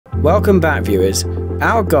Welcome back, viewers.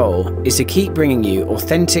 Our goal is to keep bringing you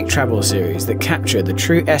authentic travel series that capture the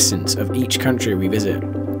true essence of each country we visit.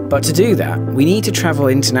 But to do that, we need to travel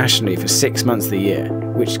internationally for 6 months of the year,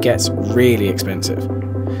 which gets really expensive.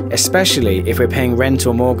 Especially if we're paying rent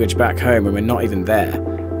or mortgage back home when we're not even there.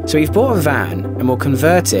 So we've bought a van and we'll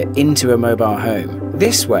convert it into a mobile home.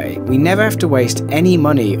 This way, we never have to waste any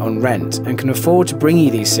money on rent and can afford to bring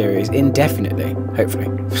you these series indefinitely, hopefully.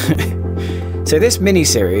 So this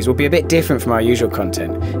mini-series will be a bit different from our usual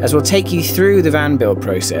content, as we'll take you through the van build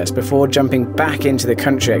process before jumping back into the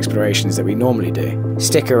country explorations that we normally do.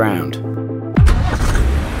 Stick around.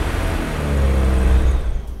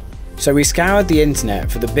 So we scoured the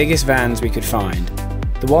internet for the biggest vans we could find.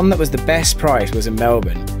 The one that was the best price was in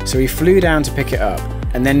Melbourne, so we flew down to pick it up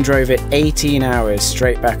and then drove it 18 hours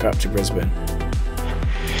straight back up to Brisbane.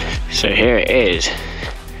 So here it is,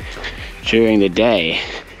 during the day.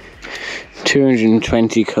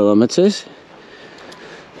 220 kilometers,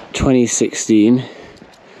 2016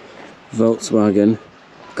 Volkswagen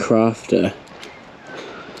Crafter.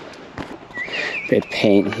 Bit of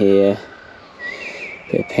paint here,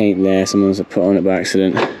 bit of paint there, someone's put on it by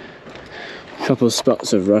accident. A couple of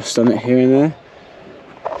spots of rust on it here and there,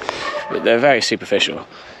 but they're very superficial.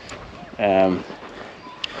 I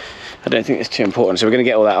don't think it's too important, so we're going to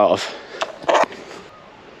get all that off.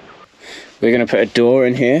 We're going to put a door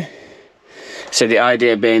in here. So the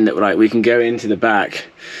idea being that we can go into the back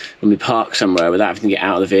when we park somewhere without having to get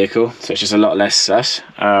out of the vehicle, so it's just a lot less sus.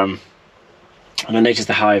 And I noticed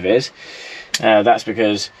the high vis. That's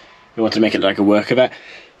because we want to make it like a worker van.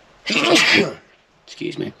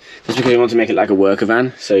 Excuse me. That's because we want to make it like a worker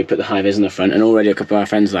van. So we put the high vis in the front, and already a couple of our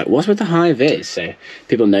friends are like, "What's with the high vis?" So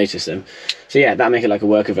people notice them. So yeah, that'll make it like a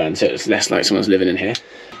worker van, so it's less like someone's living in here.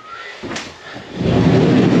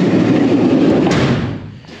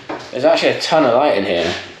 There's actually a ton of light in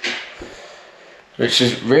here, which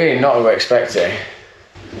is really not what we're expecting.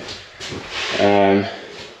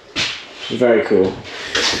 Very cool.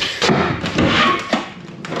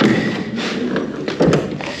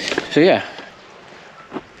 So yeah,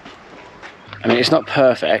 I mean, it's not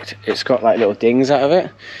perfect. It's got like little dings out of it,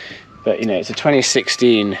 but you know, it's a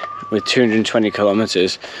 2016 with 220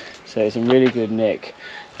 kilometers, so it's in really good nick,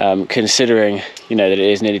 considering, you know, that it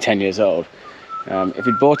is nearly 10 years old. If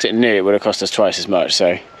we'd bought it new, it would have cost us twice as much.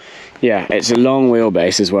 So yeah, it's a long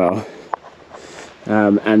wheelbase as well,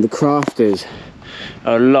 and the Crafters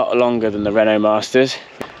are a lot longer than the Renault Masters.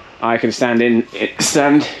 I can stand in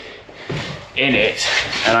it,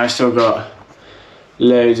 and I've still got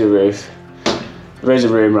loads of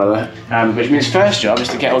room rather, which means first job is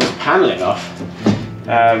to get all this paneling off.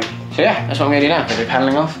 So yeah, that's what I'm going to do now, get the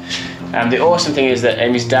paneling off. The awesome thing is that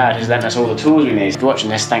Amy's dad has lent us all the tools we need. If you're watching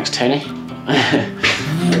this, thanks Tony.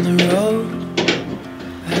 On the road,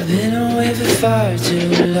 I've been away for far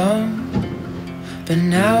too long, but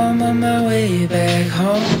now I'm on my way back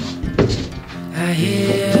home. I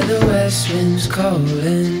hear the west winds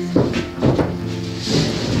calling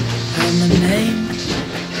out my name.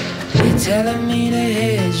 They're telling me to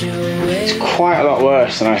head your way. It's quite a lot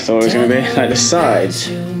worse than I thought it was going to be. Like the sides,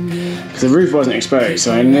 because the roof wasn't exposed,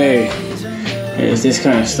 so I knew it was this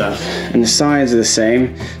kind of stuff, and the sides are the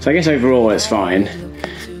same, so I guess overall it's fine.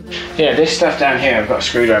 Yeah, this stuff down here, I've got a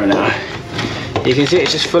screwdriver now. You can see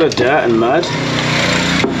it's just full of dirt and mud.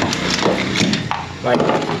 Like,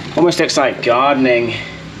 almost looks like gardening,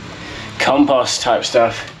 compost type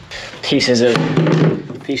stuff. Pieces of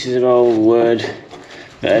old wood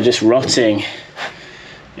that are just rotting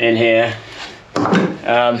in here.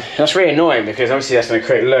 That's really annoying because obviously that's going to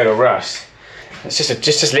create a load of rust. It's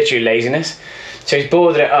just literally laziness. So he's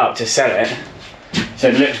boarded it up to sell it, so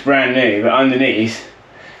it looks brand new, but underneath,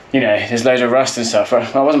 you know, there's loads of rust and stuff.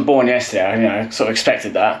 I wasn't born yesterday, I sort of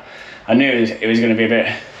expected that. I knew it was going to be a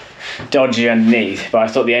bit dodgy underneath, but I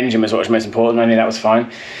thought the engine was what was most important. I knew that was fine.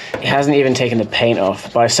 It hasn't even taken the paint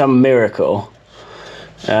off. By some miracle,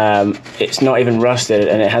 it's not even rusted,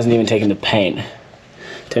 and it hasn't even taken the paint.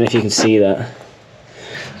 Don't know if you can see that.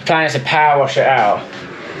 The plan is to power wash it out,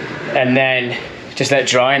 and then just let it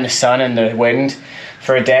dry in the sun and the wind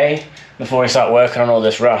for a day before we start working on all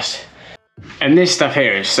this rust. And this stuff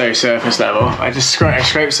here is so surface level. I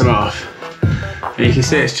scraped some off. And you can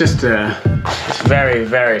see it's just it's very,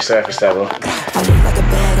 very surface level.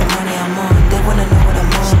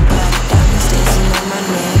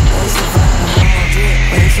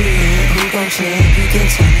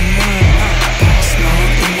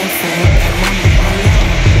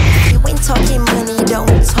 Talking money,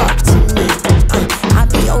 don't talk to me. I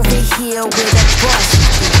be over here with a brush.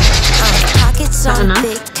 Pockets on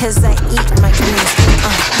thick, cause I eat my greens.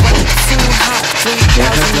 Way too hot,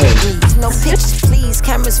 3,000 No pictures, please.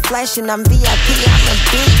 Cameras flashing. I'm VIP. I'm a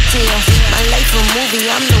big deal. My life a movie.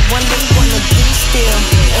 I'm the one they wanna be still.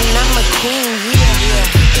 And I'm a queen.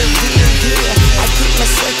 I keep my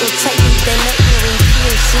circle tighter than the earring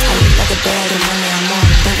pierce. I look like a bag of money. I'm on.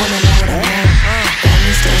 They wanna know what I'm on. Got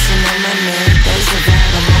me stressing on my name. That's the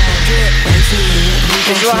vibe I'm on.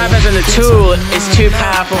 This is what happens when the tool is too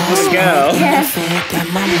powerful for the girl.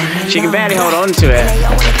 She can barely hold on to it.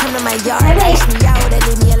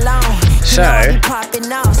 So,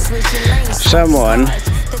 someone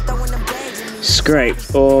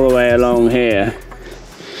scraped all the way along here.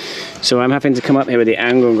 So I'm having to come up here with the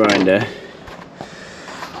angle grinder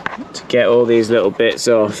to get all these little bits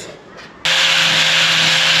off.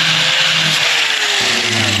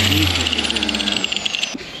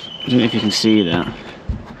 I don't know if you can see that,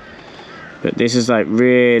 but this is like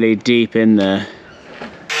really deep in there.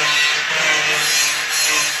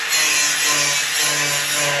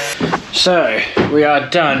 So we are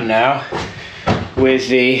done now with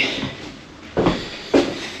the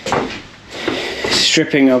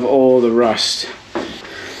stripping of all the rust.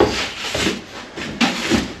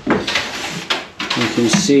 You can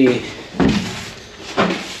see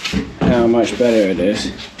how much better it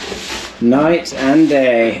is. Night and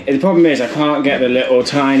day. The problem is I can't get the little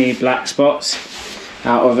tiny black spots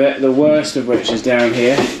out of it, the worst of which is down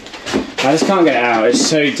here. I just can't get it out, it's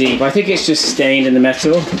so deep. I think it's just stained in the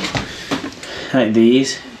metal, like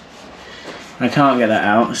these. I can't get that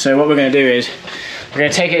out. So what we're going to do is, we're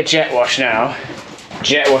going to take it to jet wash now,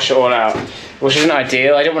 jet wash it all out, which isn't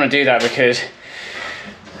ideal. I don't want to do that because,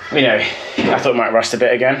 you know, I thought it might rust a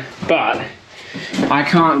bit again. But I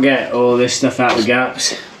can't get all this stuff out the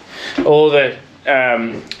gaps. All the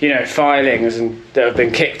you know, filings that have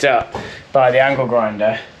been kicked up by the angle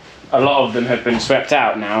grinder, a lot of them have been swept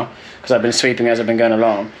out now because I've been sweeping as I've been going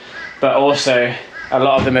along, but also a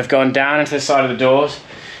lot of them have gone down into the side of the doors.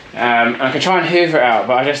 I can try and hoover it out,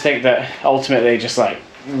 but I just think that ultimately just like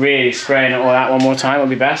really spraying it all out one more time will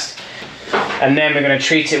be best. And then we're going to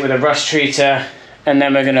treat it with a rust treater, and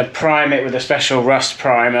then we're going to prime it with a special rust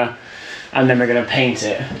primer, and then we're going to paint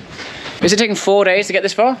it. Is it taking 4 days to get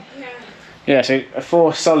this far? Yeah, so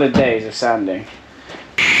 4 solid days of sanding.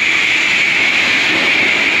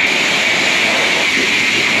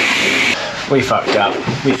 We fucked up.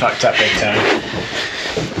 We fucked up big time.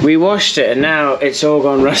 We washed it and now it's all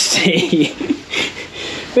gone rusty.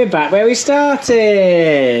 We're back where we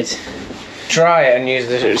started. Dry it and use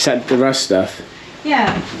the rust stuff.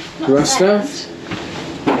 Yeah. Rust stuff?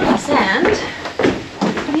 Not sand.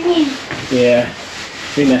 What do you mean? Yeah.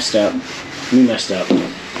 We messed up. We messed up.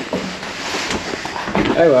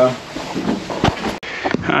 Oh well.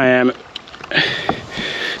 I am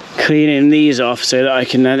cleaning these off so that I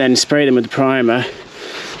can then spray them with the primer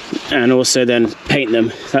and also then paint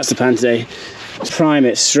them. That's the plan today. Prime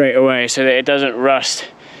it straight away so that it doesn't rust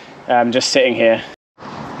just sitting here.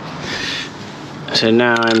 So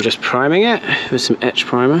now I'm just priming it with some etch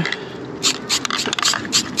primer.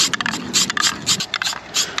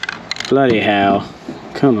 Bloody hell.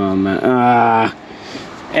 Come on, man. Ah.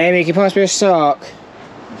 Amy, can you pass me a sock?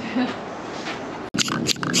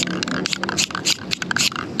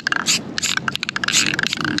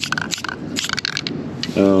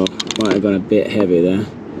 Oh, might have gone a bit heavy there.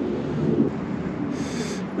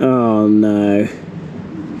 Oh no.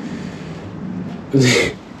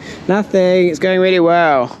 Nothing, it's going really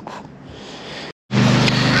well.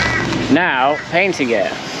 Now, painting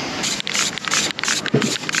it.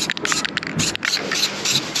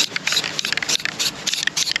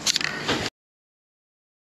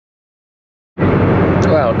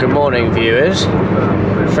 Well, good morning viewers,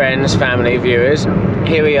 friends, family, viewers.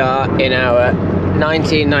 Here we are in our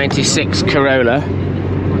 1996 Corolla.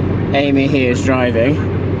 Amy here is driving.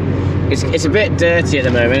 It's a bit dirty at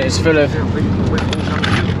the moment. It's full of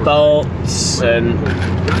bolts and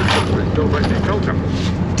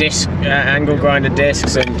angle grinder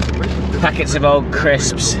discs and packets of old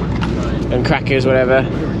crisps and crackers, whatever.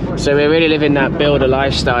 So we're really living that builder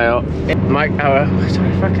lifestyle.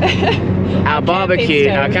 Our barbecue,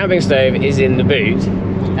 our camping stove is in the boot.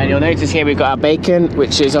 And you'll notice here we've got our bacon,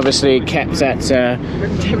 which is obviously kept at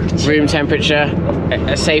room temperature,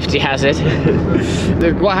 a safety hazard.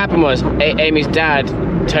 What happened was, Amy's dad,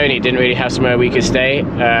 Tony, didn't really have somewhere we could stay,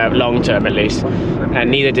 long term at least, and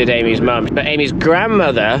neither did Amy's mum. But Amy's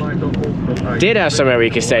grandmother did have somewhere we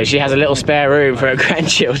could stay. She has a little spare room for her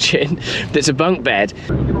grandchildren that's a bunk bed.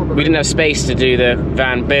 We didn't have space to do the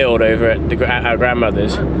van build over at our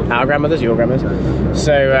grandmother's. Our grandmother's? Your grandmother's?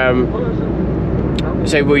 So,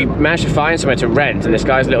 So we managed to find somewhere to rent in this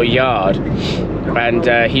guy's little yard, and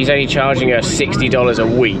he's only charging us $60 a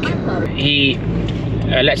week. He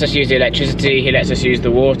lets us use the electricity, he lets us use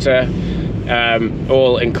the water,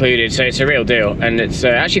 all included, so it's a real deal, and it's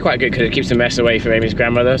actually quite good because it keeps the mess away from Amy's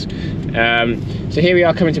grandmother's. So here we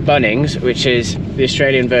are coming to Bunnings, which is the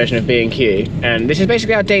Australian version of B&Q, and this is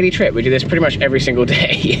basically our daily trip. We do this pretty much every single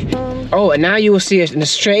day. Oh, and now you will see an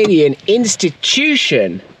Australian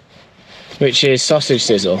institution, which is sausage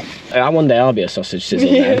sizzle. One day I'll be a sausage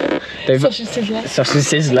sizzle man. Sausage sizzler. Sausage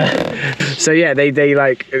sizzler. So yeah, they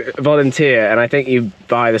like volunteer, and I think you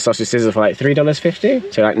buy the sausage sizzle for like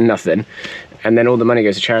 $3.50, so like nothing. And then all the money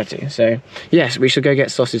goes to charity. So yes, we should go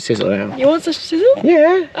get sausage sizzle now. You want sausage sizzle?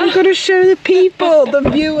 Yeah, I've got to show the people, the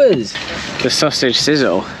viewers. The sausage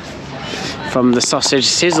sizzle from the sausage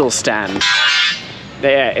sizzle stand.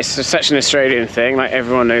 Yeah, it's such an Australian thing, like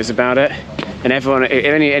everyone knows about it. And everyone,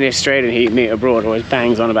 any Australian who meet abroad always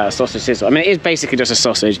bangs on about a sausage sizzle. I mean, it is basically just a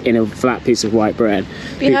sausage in a flat piece of white bread.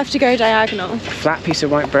 But you have to go diagonal. Flat piece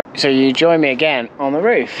of white bread. So you join me again on the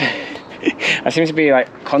roof. I seem to be like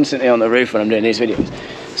constantly on the roof when I'm doing these videos.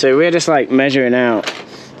 So we're just like measuring out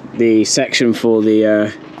the section for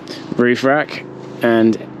the roof rack,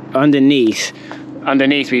 and underneath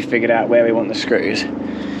we figured out where we want the screws.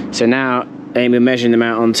 So now Amy measuring them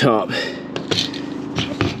out on top.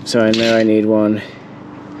 So I know I need one.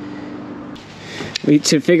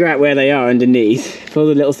 To figure out where they are underneath, pull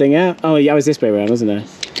the little thing out. Oh yeah, I was this way around, wasn't I?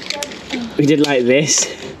 We did like this.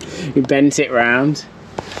 We bent it round.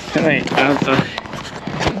 Wait,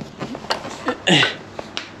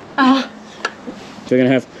 So we're gonna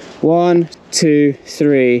have 1, 2,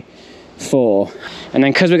 3, 4. And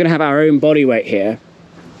then because we're gonna have our own body weight here,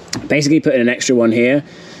 basically putting an extra one here,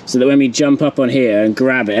 so that when we jump up on here and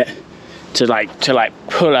grab it, to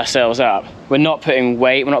pull ourselves up, we're not putting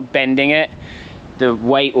weight, we're not bending it. The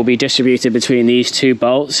weight will be distributed between these two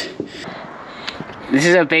bolts. This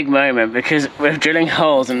is a big moment because we're drilling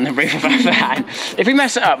holes in the roof of our van. If we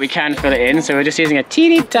mess it up, we can fill it in, so we're just using a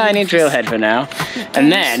teeny tiny drill head for now. And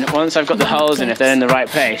then, once I've got the holes in, if they're in the right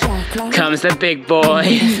place, comes the big boy.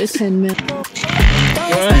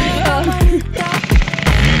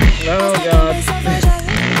 Oh God.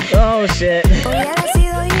 Oh shit.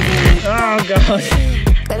 Oh God.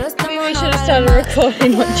 Maybe we should have started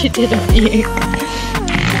recording what you did of you.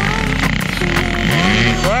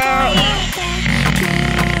 Wow.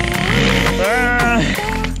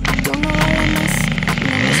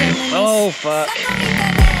 Oh fuck.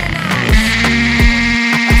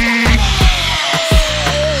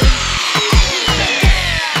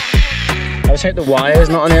 I just hope the wire's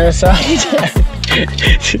not on the other side.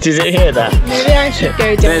 Did you hear that? Maybe I should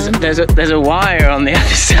go down. There's a wire on the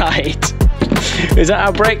other side. Is that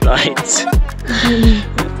our brake lights?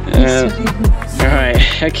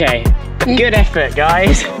 Alright, okay. Good effort,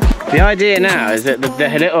 guys. The idea now is that the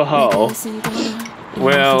little hole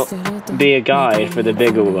will be a guide for the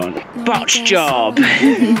bigger one. Botch job!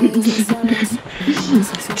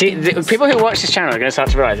 People who watch this channel are going to start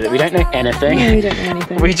to realise that we don't know anything. No, we don't know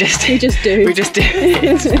anything. We just do. We just do.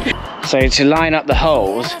 So to line up the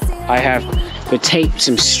holes, we taped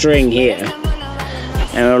some string here,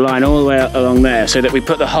 and it'll line all the way along there, so that we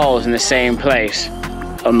put the holes in the same place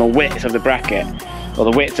on the width of the bracket, or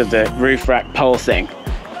the width of the roof rack pole thing.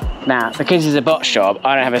 Now, because it's a botch job,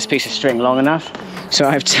 I don't have this piece of string long enough, so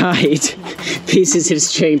I've tied pieces of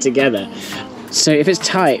string together. So if it's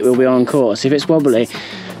tight, we'll be on course. If it's wobbly,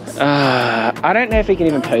 I don't know if we can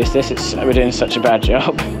even post this. We're doing such a bad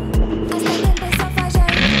job.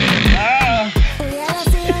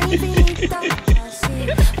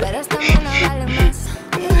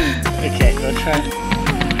 Okay, we'll try.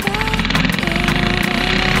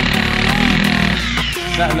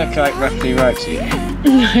 Does that look like roughly right to you?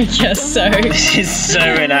 I guess so. This is so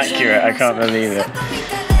inaccurate, I can't believe it.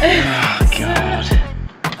 Oh God.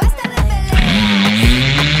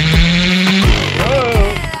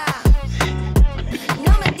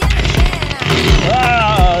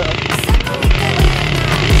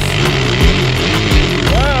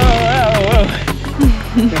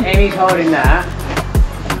 So Amy's holding that,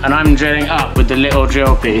 and I'm drilling up with the little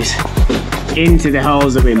drill piece into the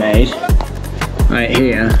holes that we made, right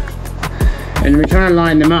here. And we're trying to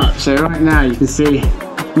line them up. So right now you can see,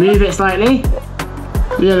 move it slightly.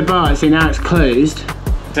 The other bar, see now it's closed.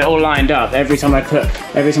 They're all lined up every time I put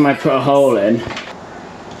a hole in.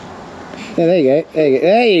 Yeah, there you go.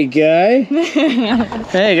 There you go.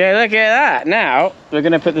 There you go. Look at that. Now we're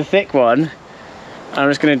gonna put the thick one. I'm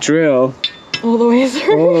just gonna drill all the way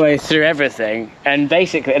through. All the way through everything, and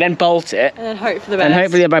basically, and then bolt it. And then hope for the best. And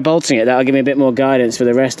hopefully by bolting it, that'll give me a bit more guidance for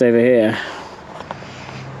the rest over here.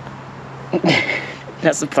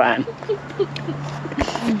 That's the plan.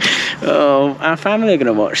 Oh, our family are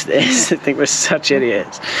gonna watch this. I think we're such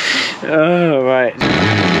idiots. Oh, right.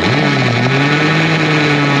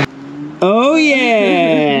 Oh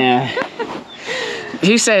yeah!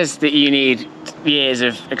 Who says that you need years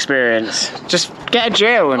of experience? Just get a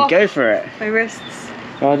drill and go for it. My wrists.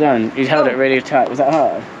 Well done. You held it really tight. Was that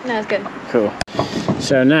hard? No, it's good. Cool.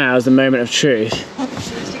 So now is the moment of truth.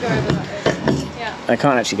 Just to go over that way. Yeah. I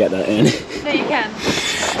can't actually get that in. No, you can.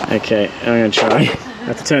 Okay, I'm gonna try. I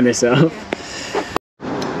have to turn this off.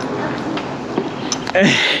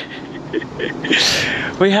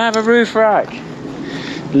 We have a roof rack.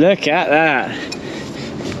 Look at that.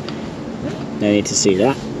 No need to see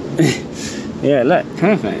that. Yeah, look,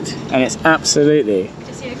 perfect. And it's absolutely,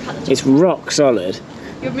 Just need to cut the it's rock solid.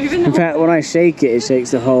 You're moving In fact, when I shake it, it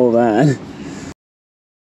shakes the whole van.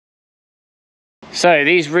 So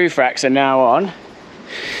these roof racks are now on.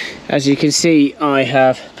 As you can see, I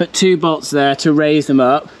have put 2 bolts there to raise them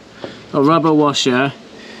up, a rubber washer,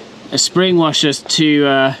 a spring washer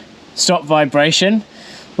to stop vibration.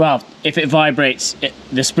 Well, if it vibrates,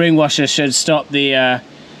 the spring washer should stop the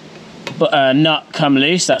nut come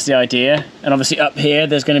loose. That's the idea. And obviously up here,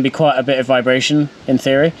 there's going to be quite a bit of vibration in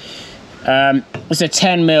theory. It's a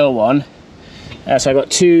 10mm one. So I've got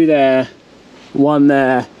 2 there, 1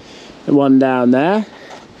 there, 1 down there.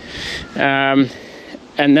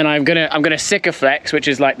 And then I'm gonna Sikaflex, which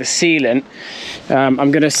is like the sealant.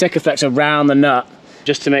 I'm gonna Sikaflex around the nut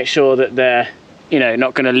just to make sure that they're, you know,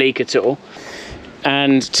 not gonna leak at all.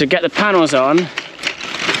 And to get the panels on,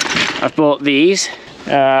 I've bought these,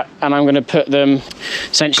 and I'm gonna put them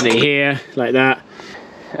essentially here, like that.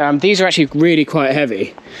 These are actually really quite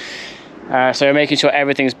heavy. So making sure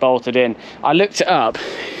everything's bolted in. I looked it up,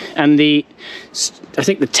 and I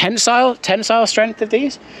think the tensile strength of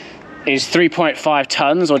these is 3.5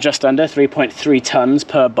 tons, or just under 3.3 tons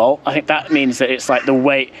per bolt. I think that means that it's like the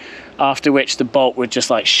weight after which the bolt would just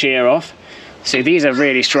like shear off. So these are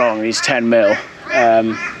really strong, these 10mm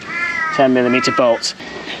bolts.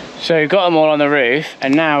 So we've got them all on the roof,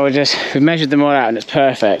 and now we've measured them all out, and it's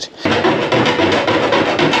perfect.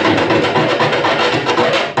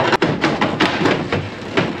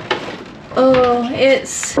 Oh,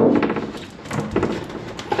 it's...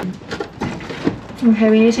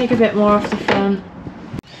 Okay, we need to take a bit more off the front.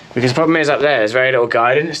 Because the problem is up there, there's very little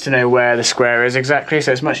guidance to know where the square is exactly,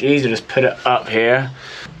 so it's much easier to just put it up here.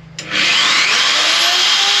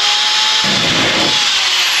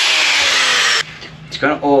 It's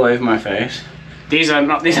gone all over my face. These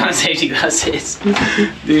aren't safety glasses.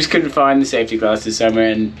 They just couldn't find the safety glasses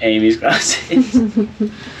somewhere in Amy's glasses.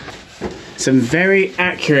 Some very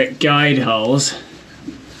accurate guide holes.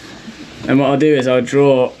 And what I'll do is I'll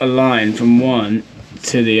draw a line from one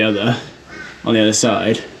to the other on the other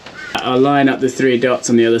side. I'll line up the 3 dots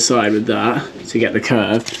on the other side with that to get the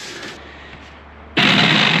curve.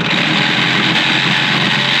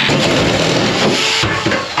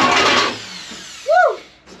 Woo!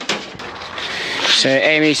 So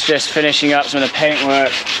Amy's just finishing up some of the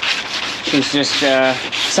paintwork. She's just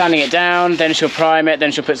sanding it down, then she'll prime it,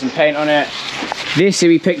 then she'll put some paint on it. This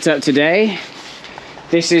we picked up today.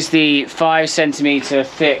 This is the 5cm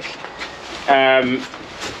thick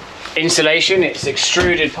insulation. It's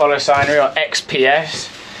extruded polysinery, or XPS.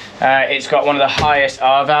 It's got one of the highest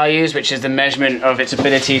R values, which is the measurement of its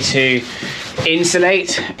ability to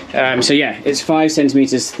insulate. So yeah, it's 5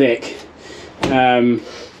 centimeters thick. And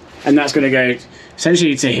that's gonna go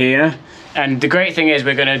essentially to here. And the great thing is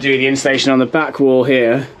we're gonna do the insulation on the back wall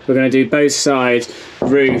here. We're gonna do both sides,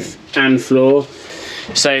 roof and floor.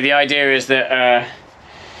 So the idea is that,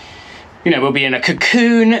 you know, we'll be in a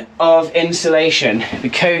cocoon of insulation.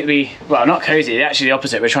 Well, not cozy, actually the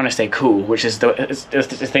opposite. We're trying to stay cool, which is the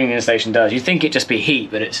thing the insulation does. You'd think it'd just be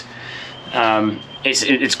heat, but it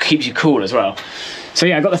keeps you cool as well. So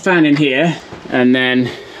yeah, I've got the fan in here, and then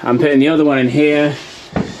I'm putting the other one in here,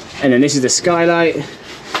 and then this is the skylight.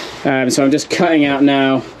 So I'm just cutting out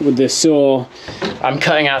now with the saw. I'm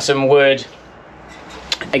cutting out some wood,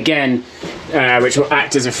 again, which will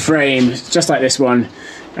act as a frame, just like this one,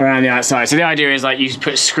 around the outside. So the idea is like you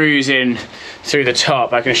put screws in through the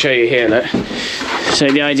top. I can show you here, look.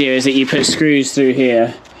 So the idea is that you put screws through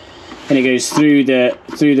here, and it goes through the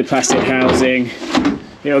plastic housing.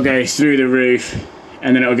 It'll go through the roof,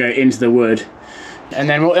 and then it'll go into the wood. And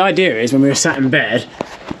then what the idea is, when we were sat in bed,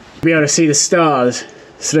 we'll be able to see the stars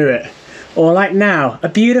through it. Or like now, a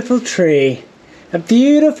beautiful tree. A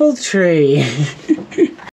beautiful tree.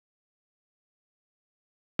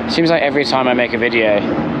 Seems like every time I make a video,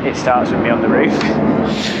 it starts with me on the roof.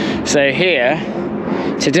 So here,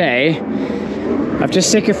 today, I've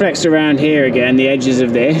just Sikaflexed around here again, the edges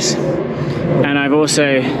of this, and I've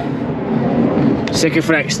also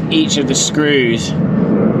Sikaflexed each of the screws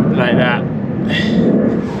like that,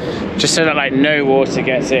 just so that like no water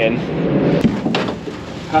gets in.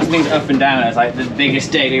 Passing things up and down is like the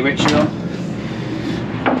biggest daily ritual.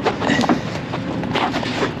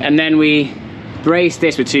 And then we braced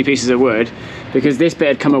this with 2 pieces of wood because this bit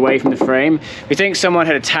had come away from the frame. We think someone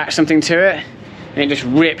had attached something to it and it just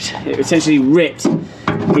ripped, it essentially ripped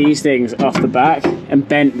these things off the back and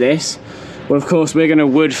bent this. Well, of course, we're going to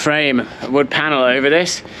wood frame a wood panel over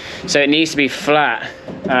this, so it needs to be flat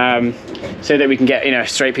so that we can get, you know, a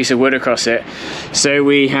straight piece of wood across it. So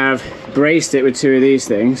we have braced it with 2 of these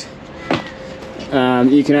things.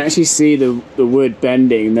 You can actually see the wood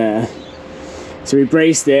bending there. So we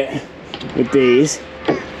braced it with these,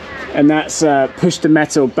 and that's pushed the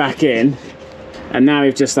metal back in, and now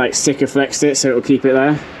we've just like Sikaflexed it so it'll keep it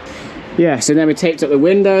there. Yeah, so then we taped up the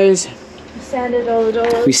windows. Sanded all the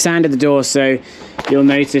doors. We sanded the doors, so you'll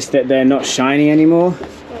notice that they're not shiny anymore.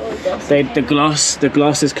 The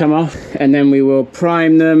gloss has come off, and then we will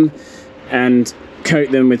prime them and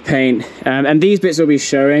coat them with paint. And these bits will be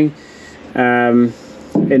showing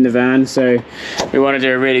in the van, so we want to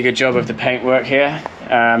do a really good job of the paint work here.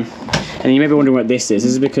 And you may be wondering what this is.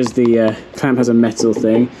 This is because the clamp has a metal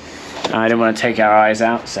thing. I didn't want to take our eyes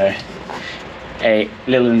out, so a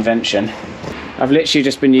little invention. I've literally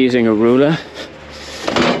just been using a ruler.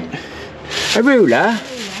 A ruler?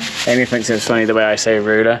 Amy thinks it's funny the way I say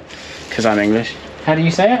ruler, because I'm English. How do you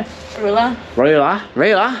say it? Ruler. Ruler.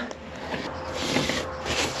 Ruler.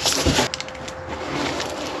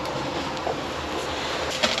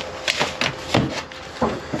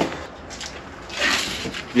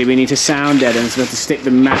 We need to sound deaden, so we have to stick the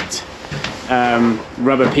matte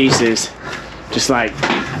rubber pieces, just like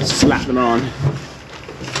slap them on.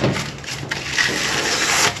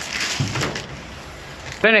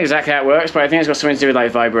 I don't know exactly how it works, but I think it's got something to do with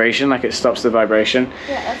like vibration, like it stops the vibration.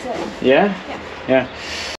 Yeah, that's it. Yeah? Yeah. Yeah.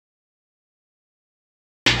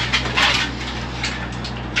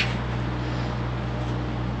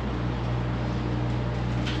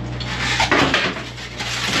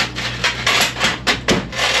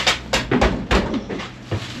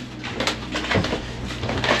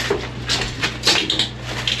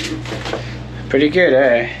 Pretty good,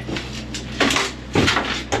 eh?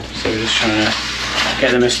 So we're just trying to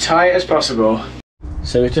get them as tight as possible.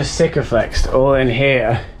 So we've just Sikaflexed all in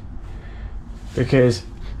here because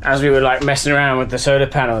as we were like messing around with the solar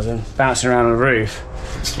panels and bouncing around on the roof,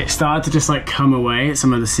 it started to just like come away at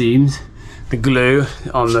some of the seams, the glue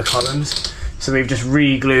on the columns. So we've just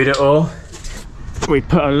re-glued it all. We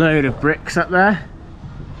put a load of bricks up there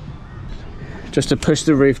just to push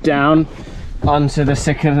the roof down onto the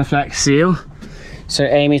Sikaflex seal. So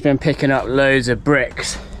Amy's been picking up loads of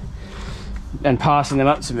bricks and passing them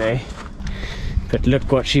up to me. But look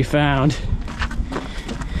what she found.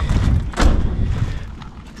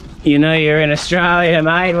 You know you're in Australia,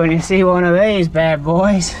 mate, when you see one of these bad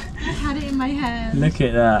boys. I had it in my hand. Look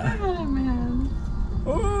at that. I had it in my hand.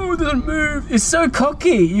 Oh, it doesn't move. It's so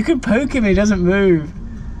cocky. You can poke him, he doesn't move.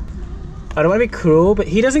 I don't want to be cruel, but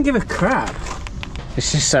he doesn't give a crap.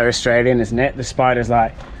 It's just so Australian, isn't it? The spider's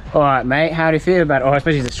like, all right, mate, how do you feel about it? Or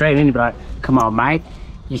especially he's Australian, he'd be like, come on, mate.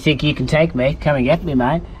 You think you can take me? Come and get me,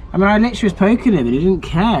 mate. I mean, I literally was poking him and he didn't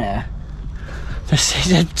care.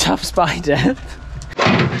 He's a tough spider.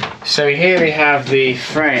 So here we have the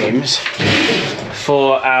frames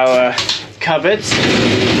for our cupboards.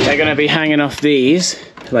 They're going to be hanging off these,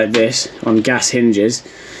 like this, on gas hinges.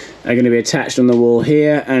 They're going to be attached on the wall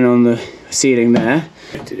here and on the ceiling there.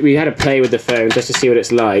 We had to play with the foam just to see what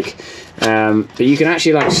it's like. But you can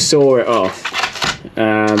actually like saw it off.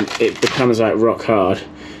 It becomes like rock hard.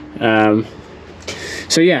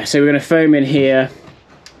 So yeah, so we're going to foam in here.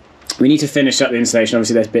 We need to finish up the insulation.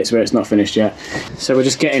 Obviously there's bits where it's not finished yet. So we're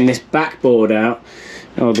just getting this backboard out,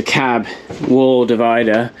 or the cab wall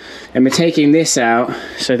divider, and we're taking this out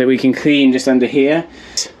so that we can clean just under here.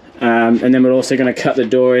 And then we're also going to cut the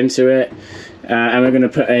door into it, and we're going to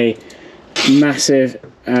put a massive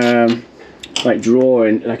like drawer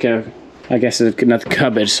in, like a, I guess another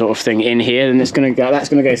cupboard sort of thing in here, and that's going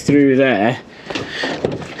to go through there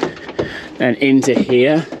and into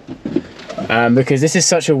here, because this is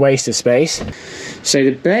such a waste of space. So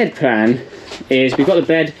the bed plan is, we've got the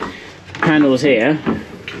bed panels here,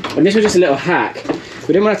 and this was just a little hack. We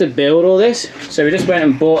didn't want to have to build all this, so we just went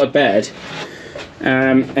and bought a bed,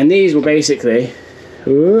 and these will basically,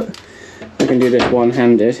 I can do this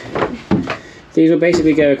one-handed. These will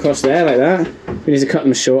basically go across there like that. We need to cut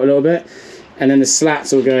them short a little bit, and then the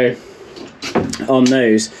slats will go on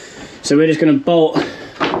those. So we're just going to bolt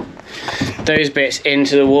those bits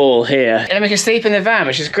into the wall here. And then we can sleep in the van,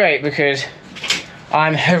 which is great because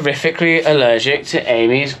I'm horrifically allergic to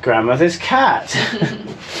Amy's grandmother's cat.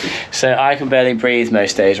 So I can barely breathe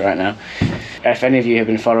most days right now. If any of you have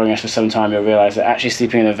been following us for some time, you'll realise that actually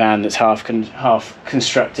sleeping in a van that's half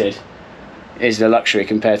constructed is the luxury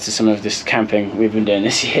compared to some of this camping we've been doing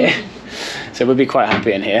this year. So we'll be quite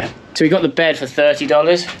happy in here. So we got the bed for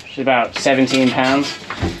 $30, which is about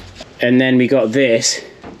 £17. And then we got this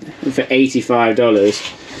for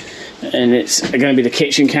 $85. And it's going to be the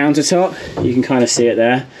kitchen countertop. You can kind of see it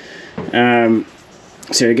there.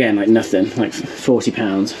 So again, like nothing, like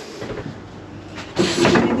 £40.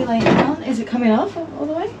 Maybe lay it down. Is it coming off all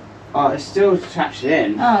the way? Oh, it's still attached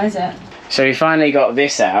in. Oh, is it? So we finally got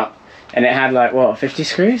this out, and it had like, what, 50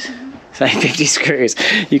 screws? It's like 50 screws.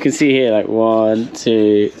 You can see here like 1,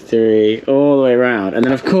 2, 3, all the way around. And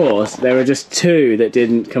then of course, there were just 2 that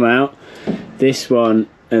didn't come out. This one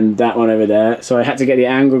and that one over there. So I had to get the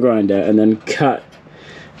angle grinder and then cut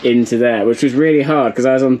into there, which was really hard because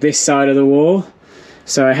I was on this side of the wall.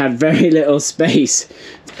 So I had very little space.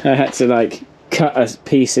 I had to like cut a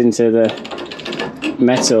piece into the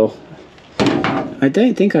metal. I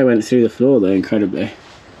don't think I went through the floor though, incredibly.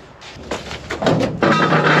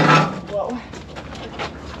 Whoa.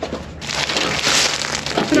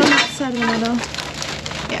 Put it on that side of the middle.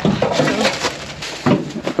 Yeah.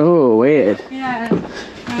 Oh, weird. Yeah.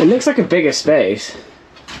 It looks like a bigger space.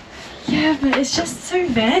 Yeah, but it's just so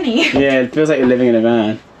vanny. Yeah, it feels like you're living in a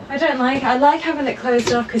van. I like having it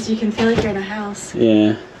closed off because you can feel like you're in a house.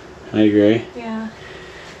 Yeah, I agree. Yeah.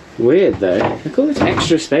 Weird though. Look at all this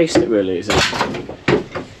extra space that we're losing. Yeah,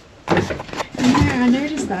 I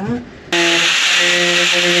noticed that.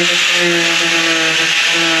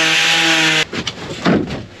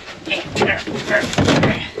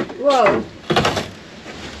 Whoa.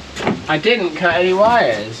 I didn't cut any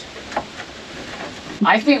wires.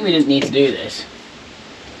 I think we didn't need to do this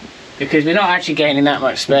because we're not actually gaining that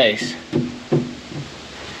much space.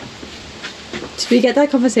 Did we get that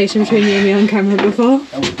conversation between you and me on camera before?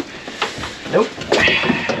 Nope.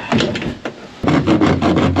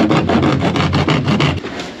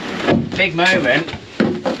 Big moment.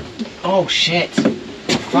 Oh shit.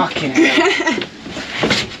 Fucking hell.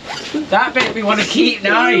 That bit we want to keep,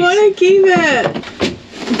 nice. I want to keep it.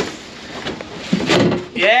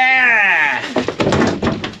 Yeah!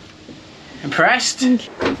 Impressed? And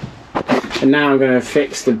now I'm going to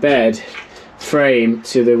fix the bed frame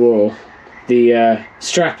to the wall. The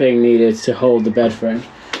strapping needed to hold the bed frame.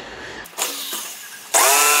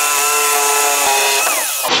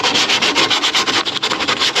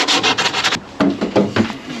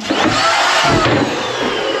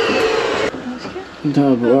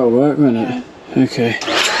 That'll work, won't it? Okay.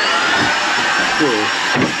 Cool.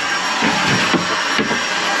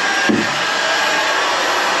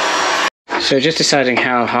 So just deciding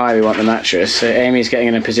how high we want the mattress. So Amy's getting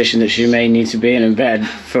in a position that she may need to be in bed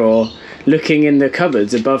for looking in the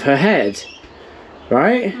cupboards above her head.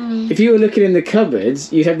 Right? If you were looking in the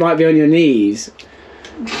cupboards, you might be on your knees.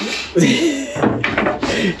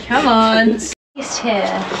 Come on. Least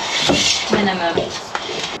here. Minimum.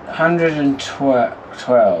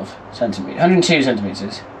 112 centimetres. 102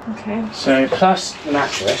 centimetres. Okay. So plus the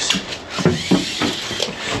mattress.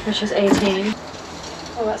 Which is 18.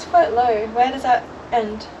 Oh, that's quite low. Where does that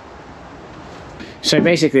end? So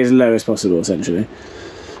basically as low as possible, essentially.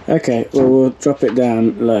 Okay, well we'll drop it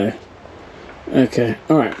down low. Okay,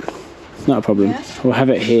 alright. Not a problem. Yeah. We'll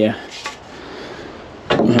have it here.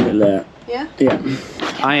 We'll have it there. Yeah? Yeah.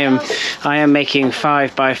 I am making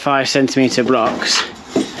 5 by 5 centimetre blocks.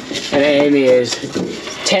 And Amy is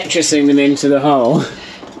Tetrising them into the hole.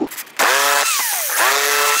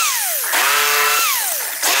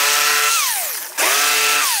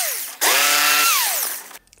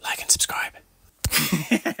 Like and subscribe.